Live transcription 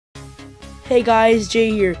Hey guys,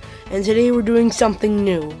 Jay here, and today we're doing something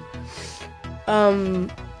new.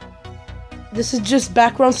 This is just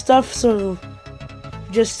background stuff, so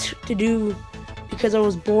just to do because I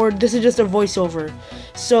was bored. This is just a voiceover.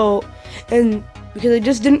 So, and because I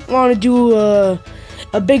just didn't want to do a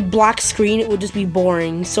big black screen, it would just be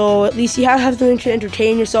boring. So at least you have something to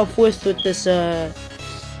entertain yourself with this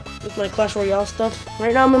with my Clash Royale stuff.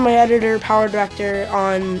 Right now I'm in my editor, Power Director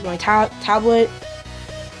on my tablet,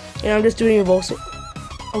 and I'm just doing a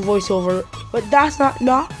voiceover. But that's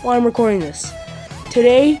not why I'm recording this.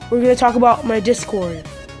 Today we're gonna talk about my Discord.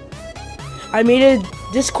 I made a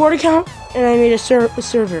Discord account and I made a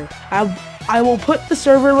server. I will put the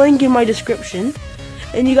server link in my description,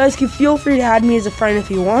 and you guys can feel free to add me as a friend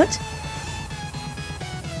if you want.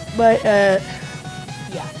 But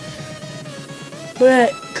yeah.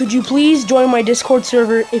 But could you please join my Discord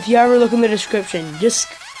server? If you ever look in the description, just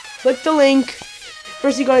click the link.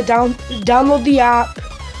 First you gotta download the app,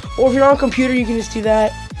 or if you're on a computer you can just do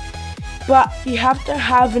that. But you have to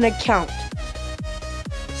have an account.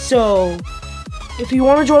 So if you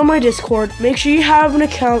want to join my Discord, make sure you have an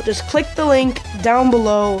account. Just click the link down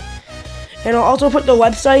below, and I'll also put the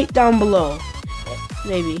website down below,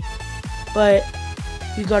 maybe. But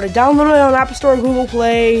you gotta download it on App Store, Google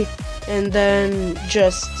Play, and then you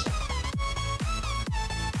just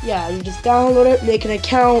download it, make an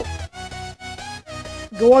account,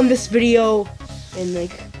 go on this video,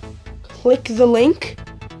 and click the link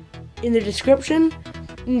in the description,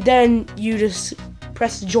 and then you just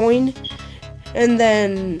press join. And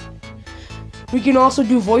then we can also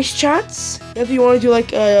do voice chats if you want to do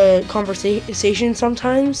a conversation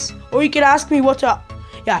sometimes. Or you can ask me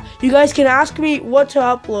you guys can ask me what to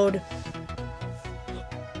upload.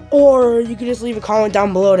 Or you can just leave a comment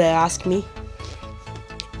down below to ask me.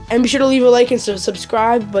 And be sure to leave a like and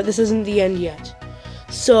subscribe, but this isn't the end yet.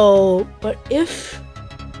 So, but if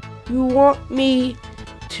you want me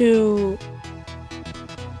to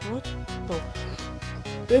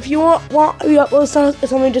if you want me to upload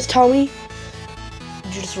something, just tell me.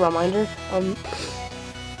 Just a reminder.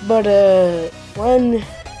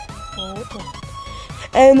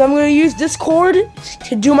 And I'm gonna use Discord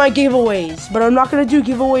to do my giveaways, but I'm not gonna do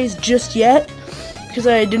giveaways just yet because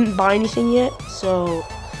I didn't buy anything yet. So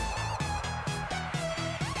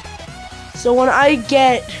when I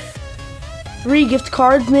get 3 gift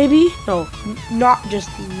cards, maybe not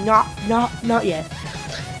yet.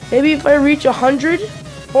 Maybe if I reach 100.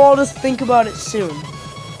 Or I'll just think about it soon.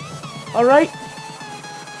 Alright?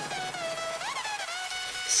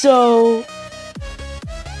 So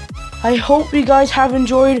I hope you guys have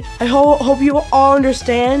enjoyed. I hope you all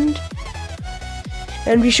understand.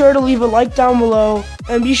 And be sure to leave a like down below.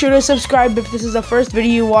 And be sure to subscribe if this is the first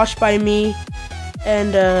video you watched by me.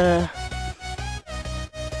 And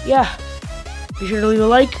yeah. Be sure to leave a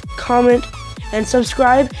like, comment, and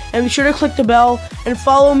subscribe. And be sure to click the bell and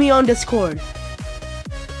follow me on Discord.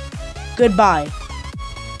 Goodbye.